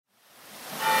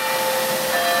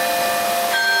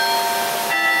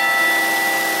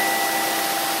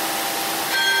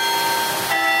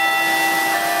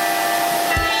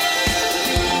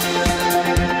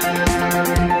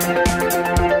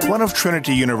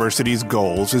Trinity University's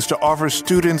goals is to offer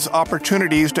students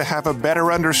opportunities to have a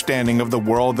better understanding of the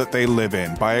world that they live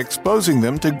in by exposing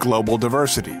them to global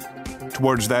diversity.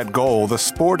 Towards that goal, the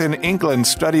Sport in England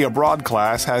Study Abroad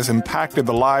class has impacted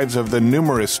the lives of the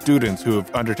numerous students who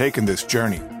have undertaken this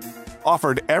journey.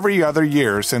 Offered every other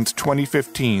year since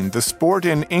 2015, the Sport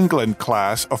in England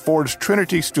class affords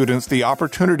Trinity students the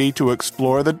opportunity to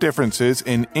explore the differences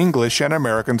in English and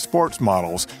American sports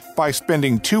models by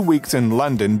spending 2 weeks in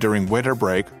London during winter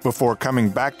break before coming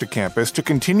back to campus to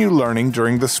continue learning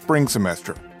during the spring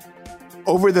semester.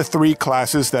 Over the 3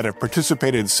 classes that have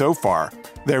participated so far,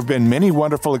 there have been many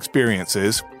wonderful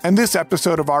experiences, and this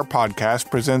episode of our podcast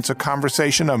presents a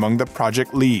conversation among the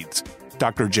project leads,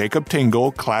 Dr. Jacob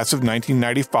Tingle, class of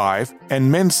 1995,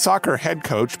 and men's soccer head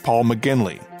coach Paul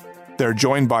McGinley. They're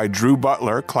joined by Drew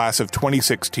Butler, class of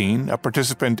 2016, a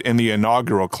participant in the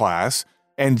inaugural class,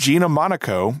 and Gina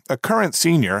Monaco, a current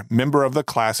senior, member of the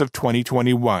class of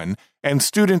 2021, and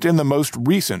student in the most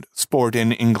recent Sport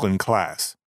in England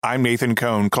class. I'm Nathan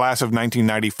Cohn, class of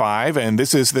 1995, and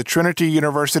this is the Trinity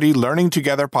University Learning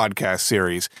Together podcast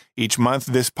series. Each month,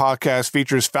 this podcast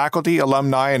features faculty,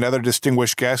 alumni, and other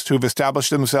distinguished guests who've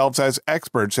established themselves as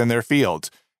experts in their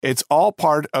fields. It's all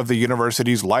part of the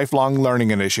university's lifelong learning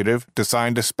initiative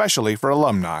designed especially for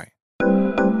alumni.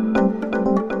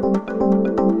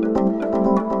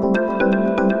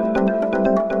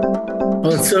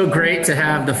 Well, it's so great to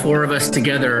have the 4 of us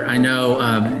together. I know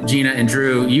Gina and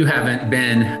Drew, you haven't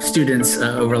been students,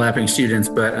 overlapping students,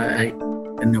 but I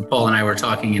know Paul and I were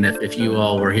talking, and if you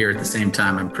all were here at the same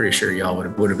time, I'm pretty sure y'all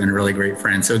would have been really great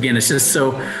friends. So again, it's just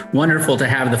so wonderful to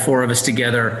have the 4 of us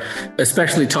together,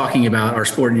 especially talking about our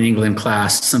Sport in England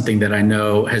class, something that I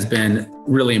know has been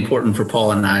really important for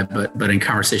Paul and I, but in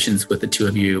conversations with the 2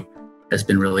 of you has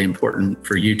been really important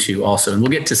for you two also. And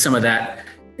we'll get to some of that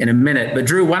in a minute. But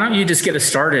Drew, why don't you just get us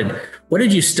started? What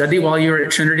did you study while you were at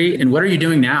Trinity, and what are you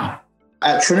doing now?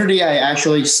 At Trinity, I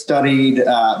actually studied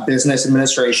business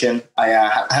administration. I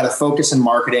had a focus in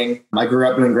marketing. I grew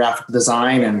up doing graphic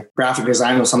design, and graphic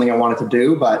design was something I wanted to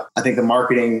do, but I think the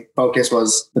marketing focus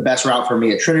was the best route for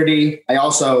me at Trinity. I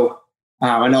also,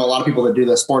 I know a lot of people that do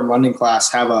the Sport in London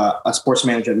class have a sports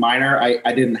management minor.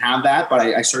 I didn't have that, but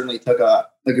I certainly took a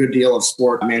good deal of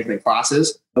sport management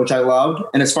classes, which I loved.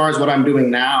 And as far as what I'm doing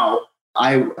now,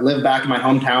 I live back in my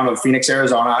hometown of Phoenix,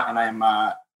 Arizona, and I'm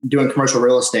doing commercial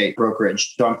real estate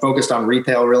brokerage. So I'm focused on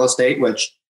retail real estate,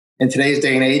 which in today's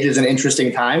day and age is an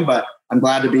interesting time, but I'm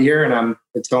glad to be here and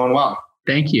it's going well.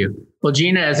 Thank you. Well,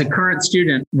 Gina, as a current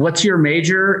student, what's your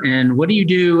major and what do you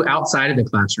do outside of the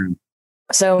classroom?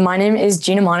 So my name is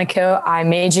Gina Monaco. I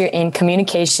major in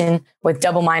communication with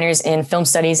double minors in film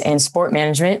studies and sport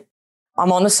management.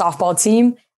 I'm on the softball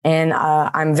team, and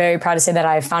I'm very proud to say that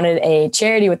I founded a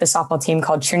charity with the softball team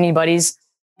called Trinity Buddies,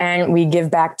 and we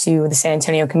give back to the San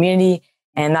Antonio community,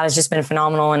 and that has just been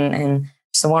phenomenal and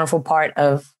just a wonderful part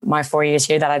of my 4 years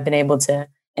here that I've been able to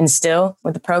instill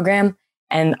with the program.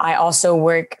 And I also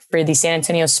work for the San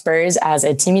Antonio Spurs as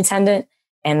a team attendant,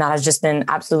 and that has just been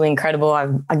absolutely incredible.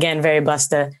 I'm, again, very blessed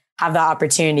to have that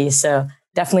opportunity, so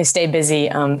definitely stay busy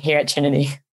here at Trinity.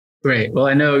 Great. Well,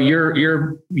 I know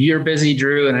you're busy,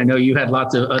 Drew, and I know you had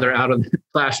lots of other out of the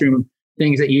classroom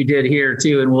things that you did here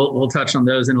too, and we'll touch on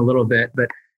those in a little bit. But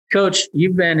Coach,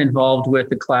 you've been involved with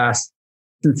the class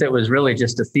since it was really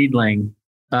just a seedling.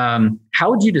 How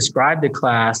would you describe the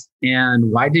class,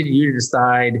 and why did you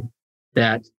decide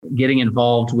that getting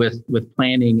involved with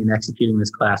planning and executing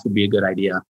this class would be a good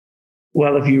idea?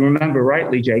 Well, if you remember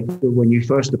rightly, Jacob, when you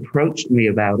first approached me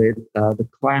about it, the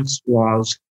class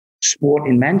was Sport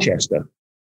in Manchester.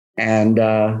 And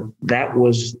that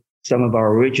was some of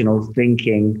our original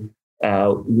thinking.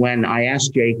 When I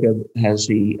asked Jacob, has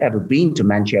he ever been to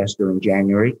Manchester in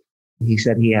January? He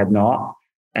said he had not.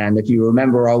 And if you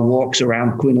remember our walks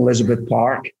around Queen Elizabeth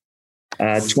Park,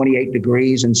 28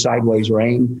 degrees and sideways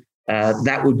rain,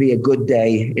 that would be a good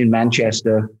day in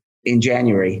Manchester in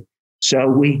January. So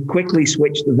we quickly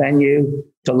switched the venue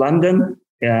to London.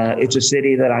 It's a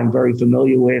city that I'm very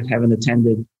familiar with, having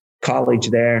attended college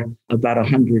there about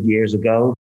 100 years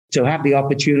ago. To have the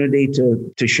opportunity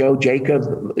to show Jacob,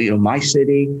 my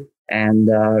city, and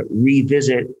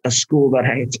revisit a school that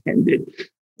I attended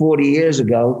 40 years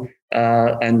ago,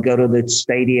 and go to the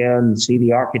stadium and see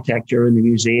the architecture and the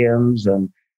museums and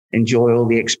enjoy all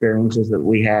the experiences that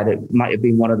we had. It might have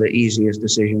been one of the easiest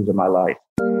decisions of my life.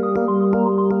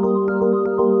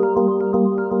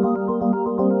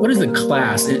 What is the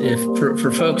class? If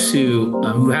for folks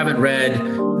who haven't read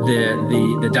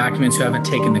the documents, who haven't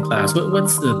taken the class,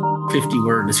 what's the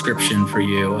 50-word description for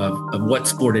you of what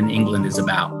Sport in England is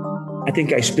about? I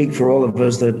think I speak for all of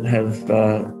us that have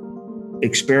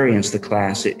experience the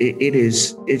class,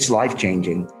 it's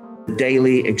life-changing. The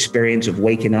daily experience of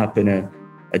waking up in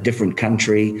a different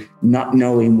country, not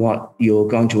knowing what you're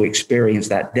going to experience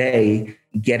that day,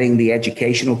 getting the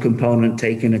educational component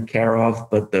taken care of,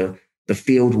 but the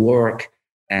field work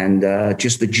and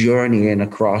just the journey in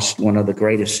across one of the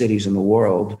greatest cities in the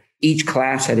world. Each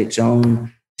class had its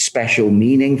own special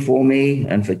meaning for me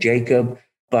and for Jacob,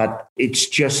 but it's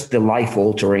just the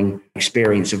life-altering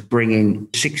experience of bringing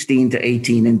 16 to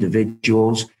 18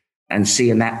 individuals and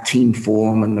seeing that team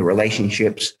form and the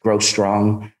relationships grow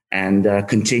strong and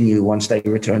continue once they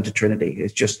return to Trinity.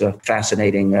 It's just a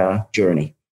fascinating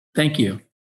journey. Thank you.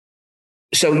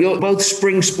 So you're both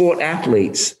spring sport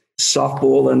athletes,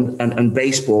 softball and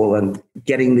baseball, and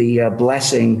getting the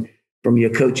blessing from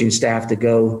your coaching staff to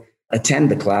go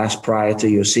attend the class prior to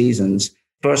your seasons.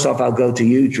 First off, I'll go to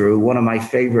you, Drew. One of my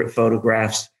favorite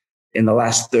photographs in the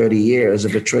last 30 years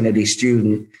of a Trinity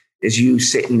student is you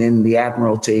sitting in the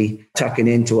Admiralty, tucking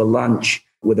into a lunch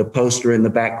with a poster in the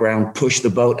background, "Push the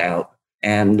boat out."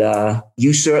 And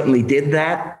you certainly did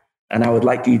that. And I would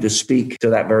like you to speak to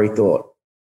that very thought.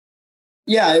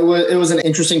 Yeah, it was an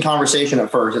interesting conversation at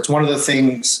first. It's one of the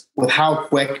things with how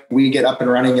quick we get up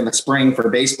and running in the spring for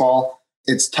baseball.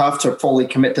 It's tough to fully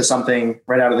commit to something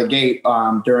right out of the gate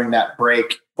during that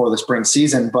break for the spring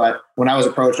season. But when I was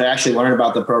approached, I actually learned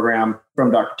about the program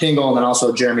from Dr. Tingle and then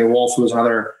also Jeremy Wolf, who was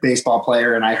another baseball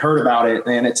player. And I heard about it.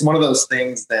 And it's one of those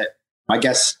things that I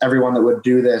guess everyone that would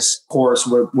do this course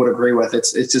would agree with.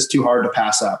 It's just too hard to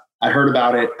pass up. I heard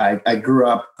about it. I grew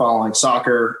up following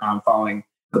soccer, following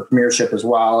the Premiership as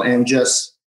well. And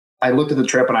just, I looked at the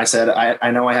trip and I said, I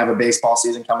know I have a baseball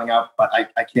season coming up, but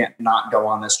I can't not go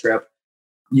on this trip.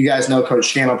 You guys know Coach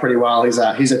Scannell pretty well. He's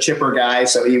a chipper guy.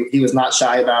 So he was not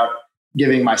shy about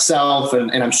giving myself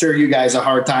and I'm sure you guys a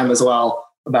hard time as well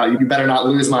about, you better not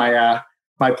lose my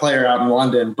player out in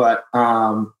London. But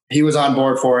he was on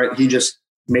board for it. He just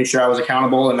made sure I was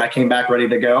accountable and I came back ready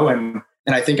to go. And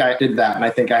I think I did that. And I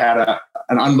think I had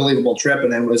an unbelievable trip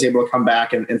and then was able to come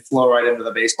back and flow right into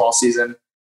the baseball season.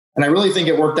 And I really think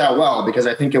it worked out well because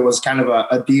I think it was kind of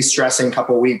a de-stressing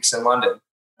couple of weeks in London.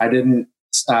 I didn't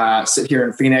sit here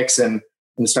in Phoenix and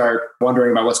start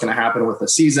wondering about what's going to happen with the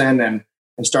season and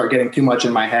start getting too much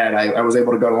in my head. I was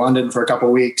able to go to London for a couple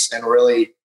of weeks and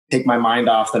really take my mind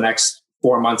off the next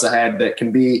 4 months ahead that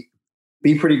can be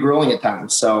pretty grueling at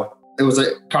times. So it was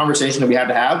a conversation that we had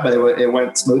to have, but it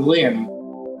went smoothly and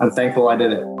I'm thankful I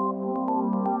did it.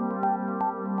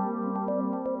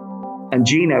 And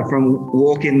Gina, from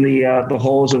walking the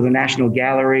halls of the National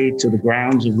Gallery to the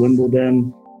grounds of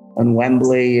Wimbledon and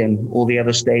Wembley and all the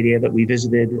other stadia that we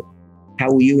visited,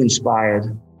 how were you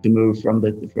inspired to move from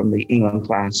the England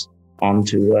class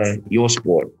onto your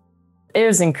sport? It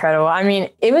was incredible. I mean,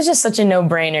 it was just such a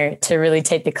no-brainer to really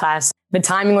take the class. The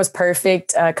timing was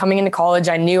perfect. Coming into college,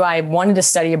 I knew I wanted to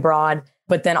study abroad,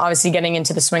 but then obviously getting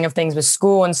into the swing of things with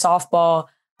school and softball,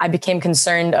 I became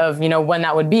concerned of, when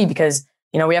that would be because,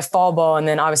 we have fall ball and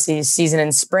then obviously season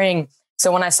in spring.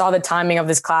 So when I saw the timing of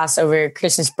this class over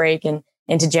Christmas break and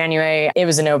into January, it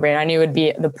was a no-brainer. I knew it would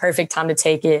be the perfect time to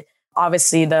take it.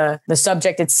 Obviously, the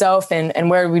subject itself and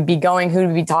where we'd be going, who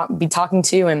we'd be talking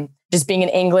to, and just being in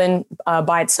England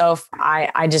by itself,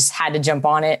 I just had to jump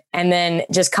on it. And then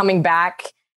just coming back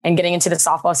and getting into the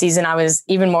softball season, I was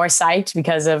even more psyched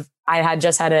because I had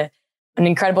just had an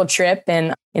incredible trip,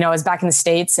 and I was back in the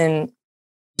States and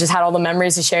just had all the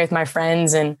memories to share with my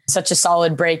friends, and such a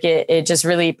solid break. It just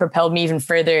really propelled me even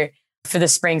further for the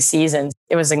spring season.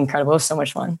 It was incredible. It was so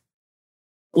much fun.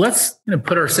 Let's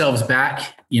put ourselves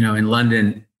back, in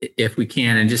London if we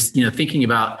can, and just, thinking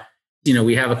about,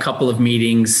 we have a couple of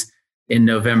meetings in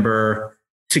November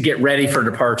to get ready for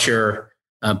departure,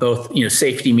 both,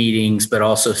 safety meetings, but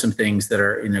also some things that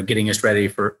are, getting us ready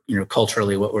for,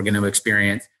 culturally what we're going to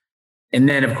experience. And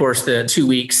then, of course, the 2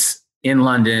 weeks in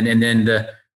London, and then the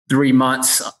 3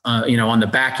 months, on the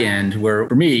back end, where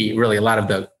for me, really a lot of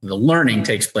the learning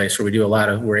takes place, where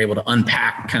we're able to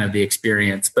unpack kind of the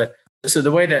experience. But so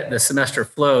the way that the semester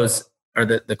flows, or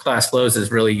the class flows,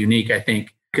 is really unique, I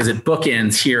think, because it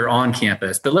bookends here on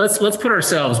campus. But let's put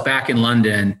ourselves back in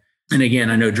London. And again,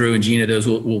 I know Drew and Gina, those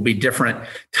will be different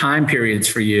time periods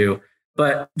for you.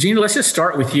 But Gina, let's just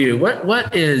start with you.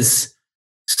 What is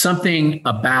something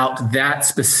about that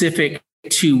specific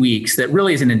 2 weeks that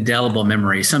really is an indelible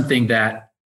memory? Something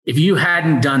that if you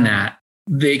hadn't done that,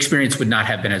 the experience would not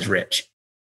have been as rich.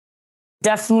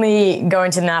 Definitely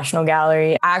going to the National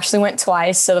Gallery. I actually went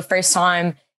twice. So the first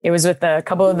time it was with a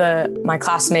couple of my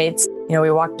classmates.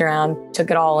 We walked around, took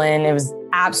it all in. It was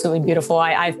absolutely beautiful.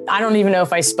 I don't even know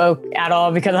if I spoke at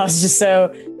all because I was just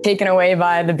so taken away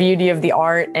by the beauty of the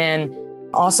art and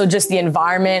Also just the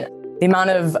environment, the amount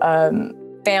of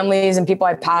families and people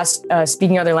I passed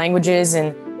speaking other languages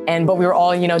but we were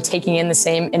all, taking in the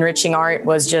same enriching art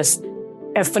was just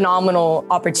a phenomenal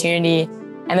opportunity.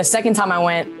 And the second time I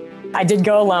went, I did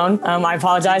go alone. I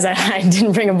apologize. I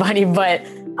didn't bring a buddy, but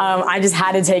I just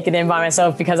had to take it in by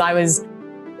myself because I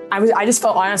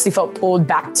honestly felt pulled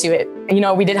back to it.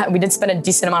 We did spend a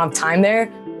decent amount of time there,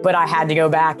 but I had to go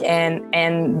back.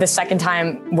 And the second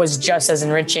time was just as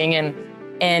enriching.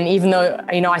 And even though,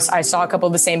 I saw a couple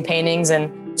of the same paintings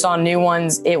and saw new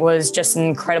ones, it was just an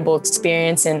incredible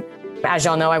experience. And as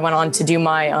y'all know, I went on to do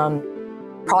my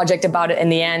project about it in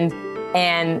the end.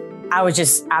 And I was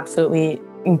just absolutely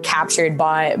captured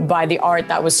by the art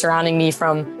that was surrounding me,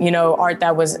 from, art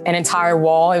that was an entire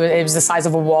wall. It was the size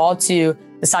of a wall to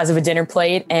the size of a dinner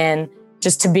plate. And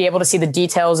just to be able to see the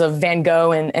details of Van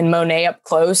Gogh and Monet up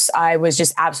close, I was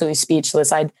just absolutely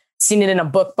speechless. I'd seen it in a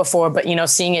book before, but,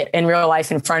 seeing it in real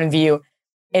life in front of you,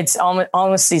 it's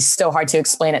honestly still hard to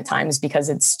explain at times because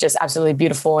it's just absolutely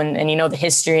beautiful. And the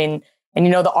history and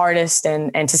the artist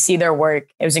and to see their work,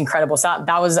 it was incredible. So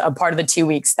that was a part of the 2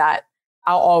 weeks that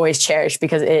I'll always cherish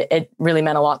because it really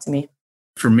meant a lot to me.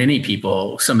 For many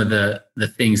people, some of the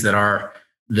things that are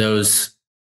those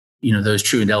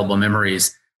true indelible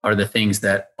memories are the things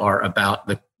that are about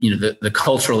the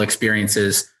cultural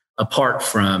experiences apart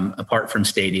from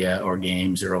stadia or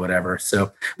games or whatever.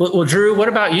 So, well, Drew, what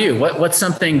about you? What's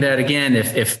something that, again,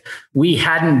 if we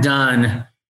hadn't done,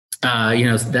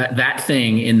 that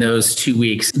thing in those 2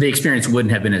 weeks, the experience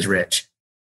wouldn't have been as rich?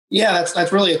 Yeah,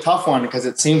 that's really a tough one because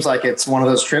it seems like it's one of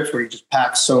those trips where you just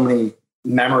pack so many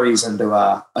memories into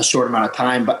a short amount of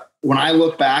time. But when I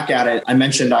look back at it, I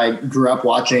mentioned I grew up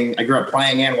playing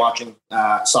and watching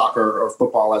soccer or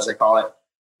football, as they call it,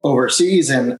 overseas.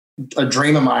 And a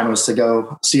dream of mine was to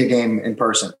go see a game in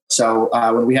person. So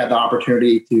when we had the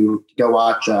opportunity to go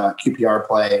watch QPR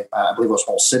play, I believe it was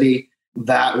Hull City,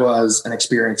 that was an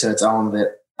experience in its own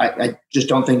that I just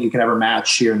don't think you can ever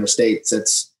match here in the States.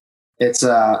 It's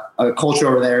a culture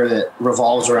over there that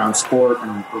revolves around sport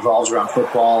and revolves around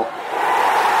football.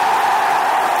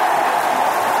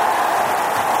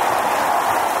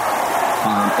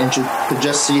 And to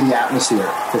just see the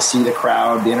atmosphere, to see the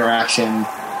crowd, the interaction,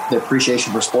 the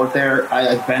appreciation for sport there.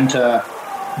 I've been to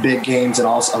big games of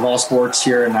all sports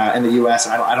here in the U.S.,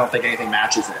 and I don't think anything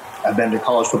matches it. I've been to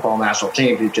college football national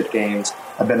championship games.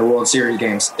 I've been to World Series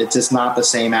games. It's just not the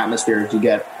same atmosphere as you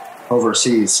get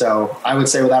overseas. So I would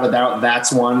say without a doubt,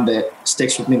 that's one that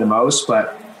sticks with me the most.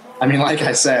 But I mean, like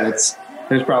I said,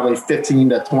 there's probably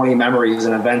 15 to 20 memories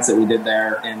and events that we did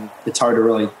there, and it's hard to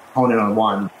really hone in on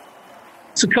one.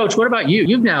 So, Coach, what about you?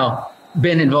 You've now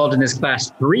been involved in this class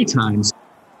 3 times.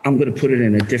 I'm going to put it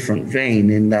in a different vein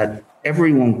in that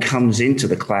everyone comes into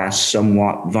the class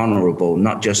somewhat vulnerable,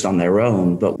 not just on their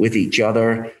own, but with each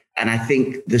other. And I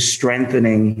think the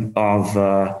strengthening of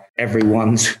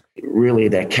everyone's really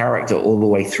their character all the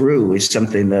way through is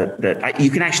something that you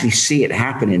can actually see it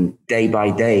happening day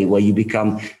by day, where you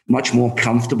become much more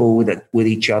comfortable with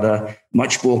each other,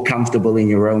 much more comfortable in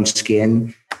your own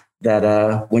skin.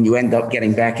 That when you end up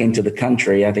getting back into the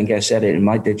country, I think I said it in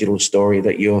my digital story,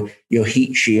 that your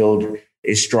heat shield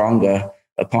is stronger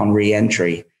upon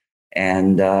re-entry.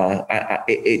 And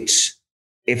it's,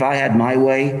 if I had my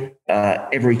way,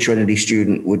 every Trinity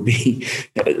student would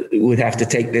have to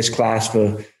take this class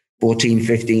for 14,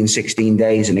 15, 16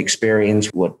 days and experience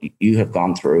what you have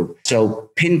gone through. So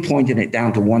pinpointing it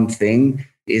down to one thing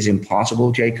is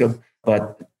impossible, Jacob,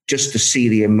 but just to see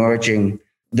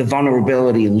the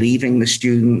vulnerability leaving the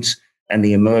students and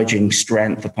the emerging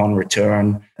strength upon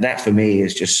return, that for me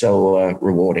is just so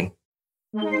rewarding.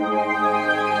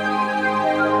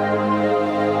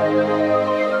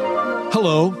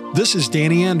 Hello, this is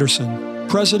Danny Anderson,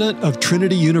 President of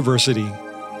Trinity University.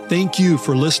 Thank you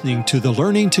for listening to the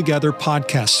Learning Together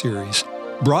podcast series,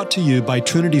 brought to you by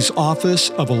Trinity's Office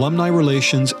of Alumni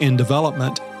Relations and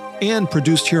Development, and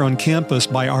produced here on campus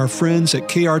by our friends at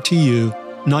KRTU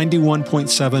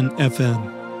 91.7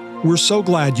 FM. We're so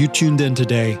glad you tuned in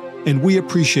today, and we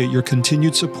appreciate your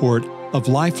continued support of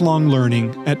lifelong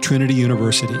learning at Trinity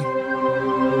University.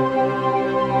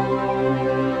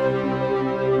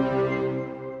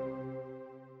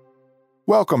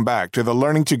 Welcome back to the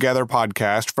Learning Together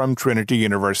podcast from Trinity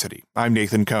University. I'm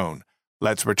Nathan Cohn.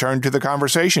 Let's return to the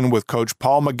conversation with Coach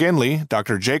Paul McGinley,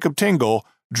 Dr. Jacob Tingle,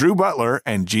 Drew Butler,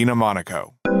 and Gina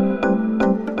Monaco.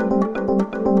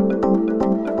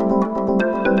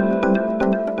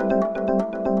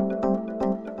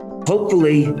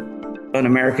 Hopefully, an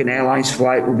American Airlines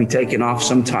flight will be taking off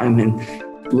sometime in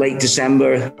late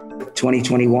December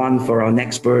 2021 for our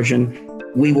next version.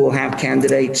 we will have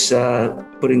candidates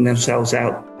putting themselves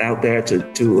out there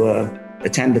to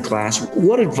attend the class.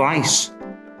 What advice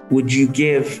would you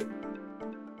give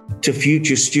to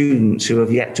future students who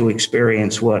have yet to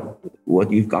experience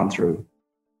what you've gone through?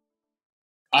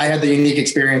 I had the unique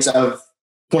experience of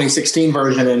 2016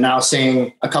 version and now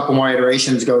seeing a couple more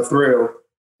iterations go through.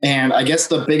 And I guess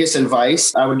the biggest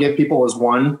advice I would give people is,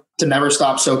 one, to never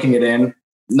stop soaking it in.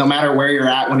 No matter where you're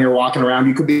at when you're walking around,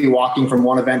 you could be walking from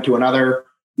one event to another.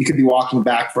 You could be walking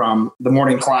back from the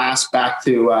morning class back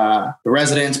to the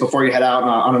residence before you head out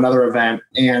on another event.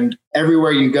 And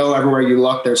everywhere you go, everywhere you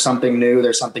look, there's something new.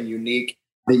 There's something unique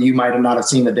that you might not have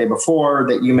seen the day before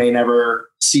that you may never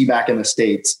see back in the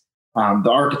States.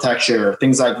 The architecture,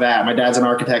 things like that. My dad's an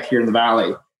architect here in the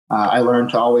Valley. I learned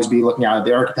to always be looking out at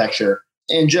the architecture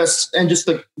and just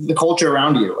the culture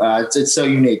around you. It's so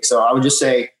unique. So I would just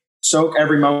say, soak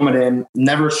every moment in.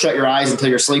 Never shut your eyes until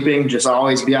you're sleeping. Just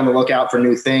always be on the lookout for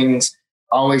new things.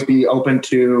 Always be open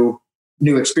to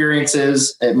new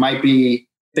experiences. It might be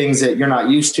things that you're not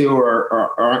used to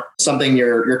or something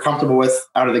you're comfortable with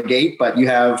out of the gate, but you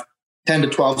have 10 to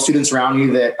 12 students around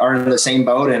you that are in the same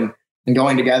boat, and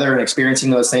going together and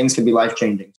experiencing those things can be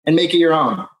life-changing. And make it your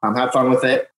own. Have fun with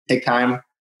it. Take time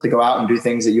to go out and do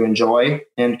things that you enjoy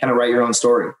and kind of write your own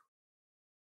story.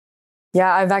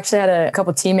 Yeah, I've actually had a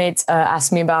couple teammates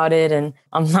ask me about it, and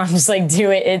I'm just like, do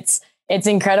it. It's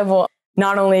incredible.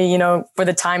 Not only, for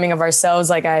the timing of ourselves,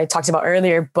 like I talked about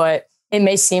earlier, but it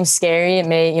may seem scary. It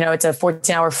may, it's a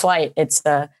 14-hour flight. It's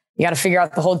you got to figure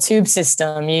out the whole tube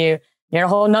system. You're in a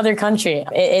whole nother country.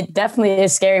 It definitely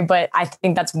is scary, but I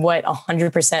think that's what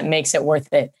 100% makes it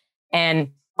worth it.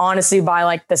 And honestly, by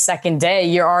like the second day,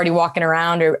 you're already walking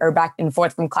around or back and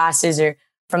forth from classes or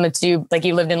from the tube, like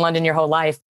you lived in London your whole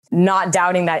life. Not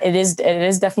doubting that it is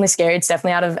definitely scary. It's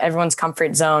definitely out of everyone's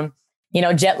comfort zone.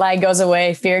 Jet lag goes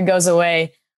away, fear goes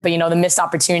away, but the missed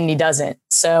opportunity doesn't.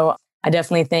 So I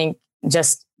definitely think,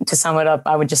 just to sum it up,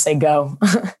 I would just say go.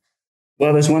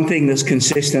 Well, there's one thing that's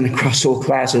consistent across all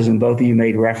classes, and both of you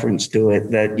made reference to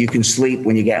it, that you can sleep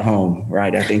when you get home,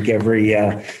 right? I think every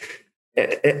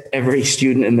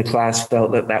student in the class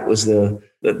felt that was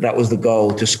the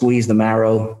goal, to squeeze the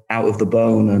marrow out of the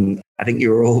bone. And I think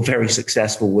you were all very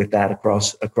successful with that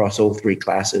across all three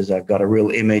classes. I've got a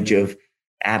real image of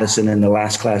Addison in the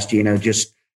last class, Gina,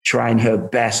 just trying her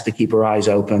best to keep her eyes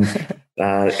open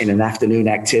in an afternoon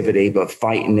activity, but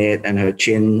fighting it, and her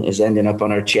chin is ending up on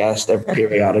her chest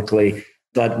periodically.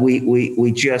 But we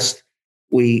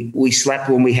slept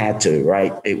when we had to,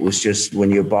 right? It was just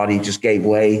when your body just gave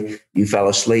way, you fell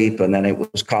asleep, and then it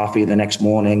was coffee the next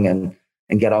morning and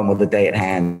get on with the day at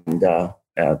hand. And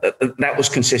that was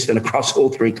consistent across all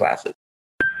three classes.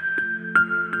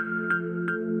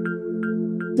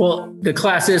 Well, the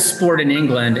class is sport in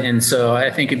England, and so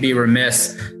I think it'd be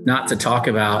remiss not to talk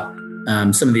about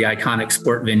some of the iconic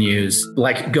sport venues,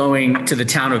 like going to the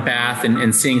town of Bath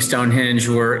and seeing Stonehenge,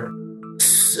 are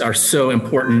so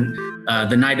important.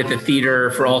 The night at the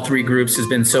theater for all three groups has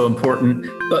been so important,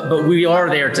 but we are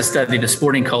there to study the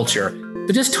sporting culture.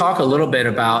 So just talk a little bit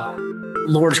about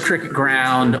Lord's Cricket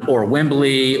Ground or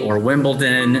Wembley or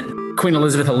Wimbledon, Queen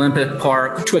Elizabeth Olympic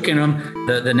Park, Twickenham,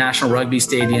 the National Rugby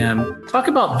Stadium. Talk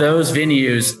about those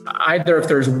venues, either if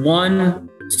there's one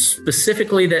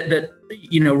specifically that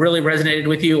really resonated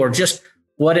with you, or just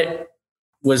what it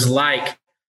was like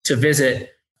to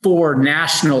visit 4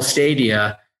 national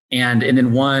stadia and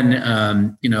then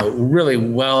one really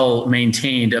well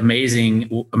maintained,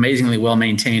 amazingly well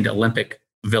maintained Olympic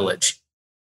Village.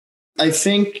 I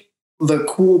think the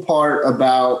cool part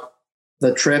about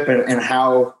the trip and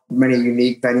how many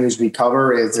unique venues we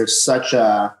cover is there's such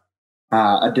a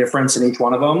difference in each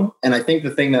one of them. And I think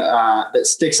the thing that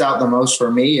sticks out the most for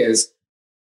me is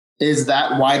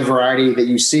that wide variety that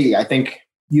you see. I think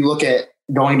you look at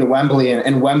going to Wembley,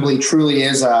 and Wembley truly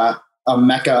is a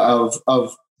mecca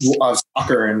of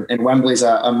soccer, and Wembley's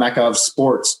a mecca of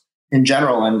sports in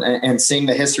general. And seeing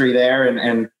the history there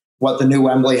and what the new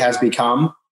Wembley has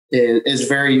become is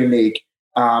very unique.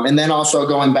 And then also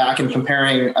going back and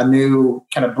comparing a new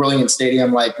kind of brilliant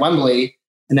stadium like Wembley,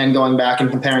 and then going back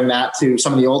and comparing that to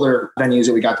some of the older venues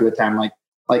that we got to attend,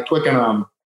 like Twickenham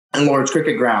and Lord's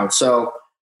Cricket Ground. So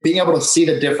being able to see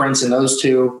the difference in those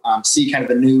two, see kind of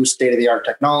the new state-of-the-art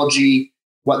technology,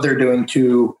 what they're doing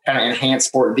to kind of enhance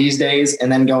sport these days,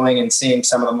 and then going and seeing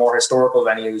some of the more historical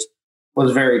venues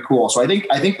was very cool. So I think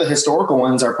the historical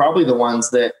ones are probably the ones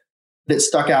that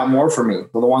stuck out more for me.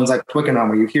 Well, the ones like Twickenham,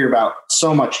 where you hear about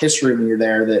so much history when you're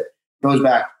there that goes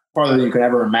back farther than you could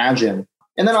ever imagine.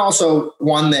 And then also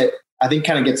one that I think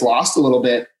kind of gets lost a little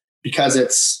bit because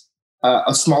it's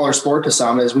a smaller sport to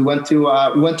some, is we went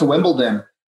to Wimbledon.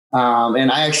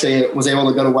 And I actually was able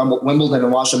to go to Wimbledon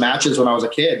and watch the matches when I was a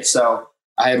kid. So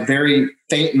I had very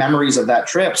faint memories of that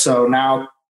trip. So now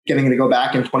getting to go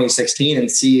back in 2016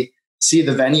 and see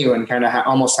the venue and kind of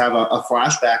almost have a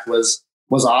flashback was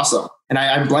awesome. And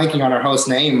I'm blanking on our host's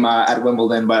name at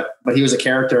Wimbledon, but he was a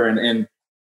character, and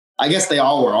I guess they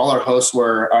all were. All our hosts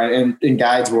were and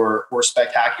guides were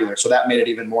spectacular. So that made it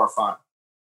even more fun.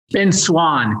 Ben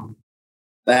Swan.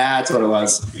 That's what it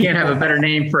was. Can't have a better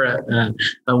name for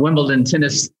a Wimbledon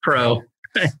tennis pro.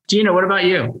 Gina, what about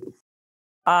you?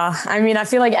 I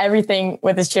feel like everything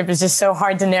with this trip is just so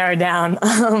hard to narrow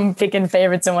down, picking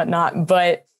favorites and whatnot.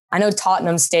 But I know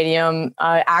Tottenham Stadium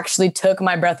actually took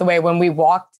my breath away when we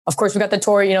walked. Of course, we got the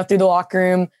tour, through the locker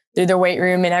room, through the weight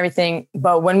room and everything.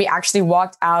 But when we actually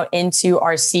walked out into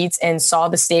our seats and saw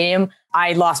the stadium,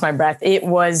 I lost my breath. It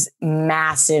was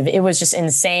massive. It was just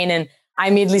insane. And I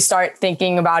immediately start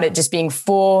thinking about it just being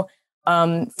full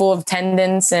of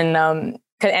attendance. And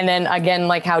then again,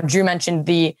 like how Drew mentioned,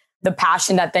 the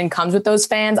passion that then comes with those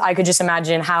fans. I could just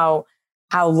imagine how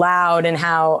loud and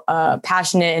how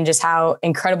passionate and just how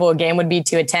incredible a game would be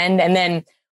to attend. And then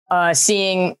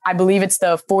seeing, I believe it's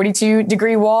the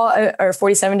 42-degree wall or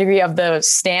 47-degree of the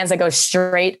stands that go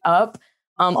straight up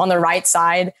on the right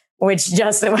side, which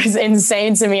just it was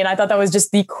insane to me. And I thought that was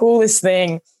just the coolest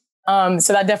thing.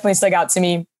 So that definitely stuck out to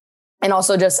me. And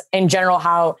also just in general,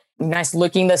 how nice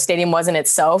looking the stadium was in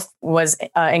itself was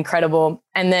incredible.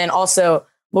 And then also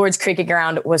Lord's Cricket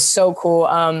Ground was so cool.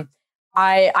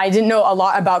 I didn't know a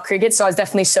lot about cricket, so I was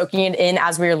definitely soaking it in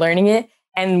as we were learning it.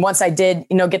 And once I did,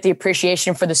 get the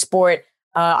appreciation for the sport,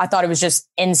 I thought it was just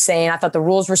insane. I thought the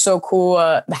rules were so cool.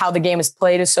 How the game is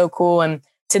played is so cool. And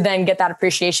to then get that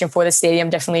appreciation for the stadium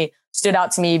definitely stood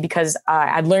out to me because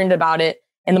I'd learned about it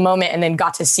in the moment and then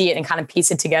got to see it and kind of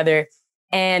piece it together.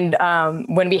 And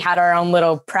when we had our own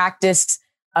little practice,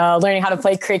 learning how to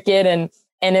play cricket, and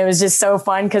it was just so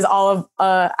fun because all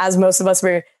of, as most of us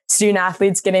were student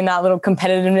athletes, getting that little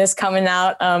competitiveness coming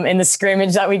out in the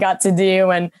scrimmage that we got to do.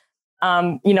 And,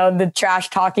 the trash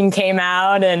talking came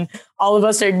out and all of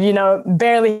us are,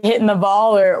 barely hitting the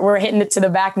ball or we're hitting it to the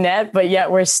back net, but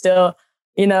yet we're still,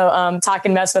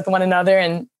 talking mess with one another.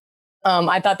 And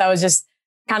I thought that was just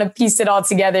kind of pieced it all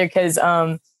together because,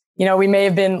 we may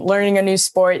have been learning a new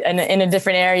sport in a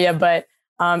different area, but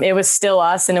it was still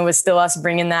us, and it was still us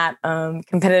bringing that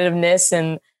competitiveness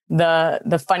and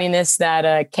the funniness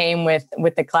that came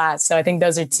with the class. So I think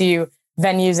those are two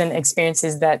venues and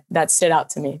experiences that stood out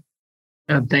to me.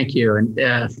 Thank you,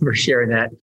 and for sharing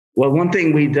that. Well, one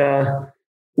thing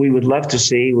we would love to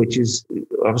see, which is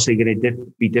obviously going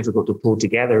to be difficult to pull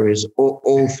together, is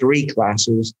all three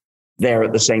classes there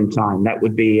at the same time. That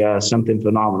would be something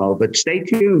phenomenal. But stay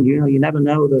tuned. You never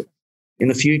know that in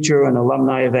the future, an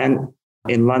alumni event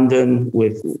in London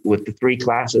with the three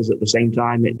classes at the same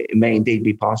time, it may indeed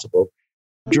be possible.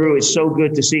 Drew, it's so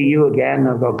good to see you again.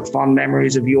 I've got fond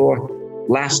memories of your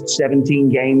last 17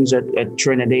 games at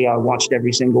Trinity. I watched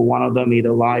every single one of them,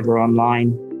 either live or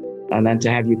online. And then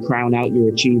to have you crown out your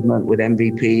achievement with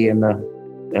MVP and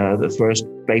the first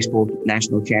baseball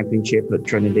national championship at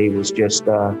Trinity was just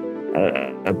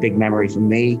a big memory for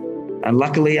me. And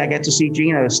luckily, I get to see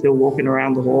Gina still walking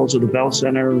around the halls of the Bell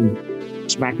Center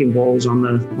and smacking balls on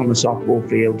the softball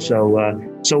field.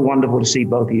 So wonderful to see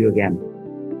both of you again.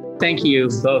 Thank you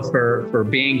both for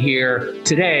being here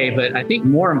today. But I think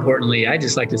more importantly, I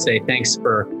just like to say thanks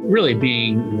for really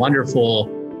being wonderful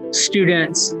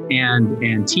students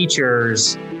and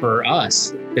teachers for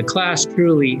us. The class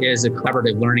truly is a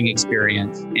collaborative learning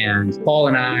experience. And Paul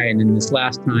and I, and in this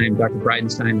last time, Dr.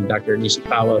 Breitenstein and Dr.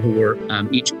 Nishikawa, who were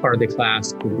each part of the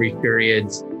class for brief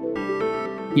periods,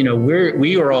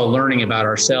 we are all learning about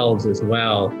ourselves as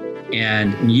well.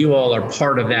 And you all are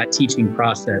part of that teaching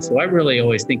process. So I really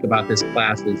always think about this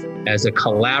class as a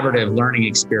collaborative learning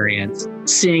experience.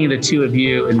 Seeing the two of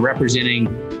you and representing,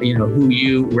 who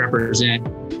you represent.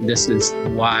 This is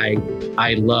why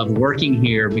I love working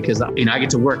here, because I get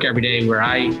to work every day where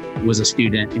I was a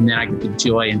student, and then I get the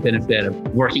joy and benefit of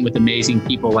working with amazing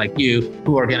people like you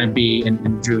who are going to be,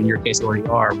 and Drew, in your case, already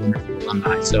are wonderful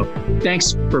alumni. So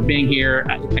thanks for being here.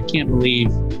 I can't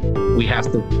believe we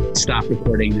have to stop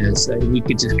recording this. We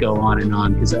could just go on and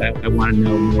on because I want to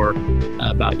know more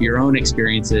about your own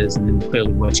experiences and then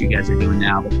clearly what you guys are doing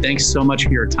now. But thanks so much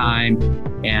for your time,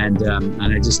 and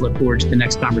I just look forward to the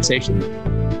next conversation.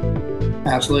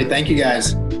 Absolutely. Thank you,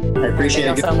 guys. I appreciate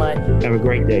it so much. Have a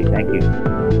great day. Thank you.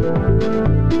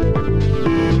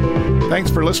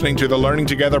 Thanks for listening to the Learning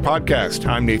Together podcast.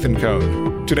 I'm Nathan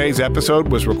Cohn. Today's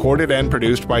episode was recorded and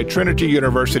produced by Trinity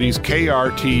University's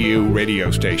KRTU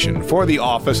radio station for the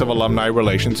Office of Alumni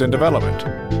Relations and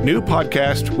Development. New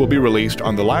podcasts will be released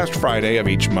on the last Friday of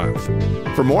each month.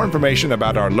 For more information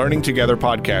about our Learning Together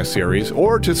podcast series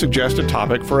or to suggest a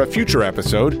topic for a future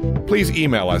episode, please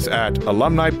email us at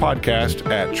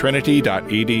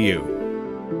alumnipodcast@trinity.edu.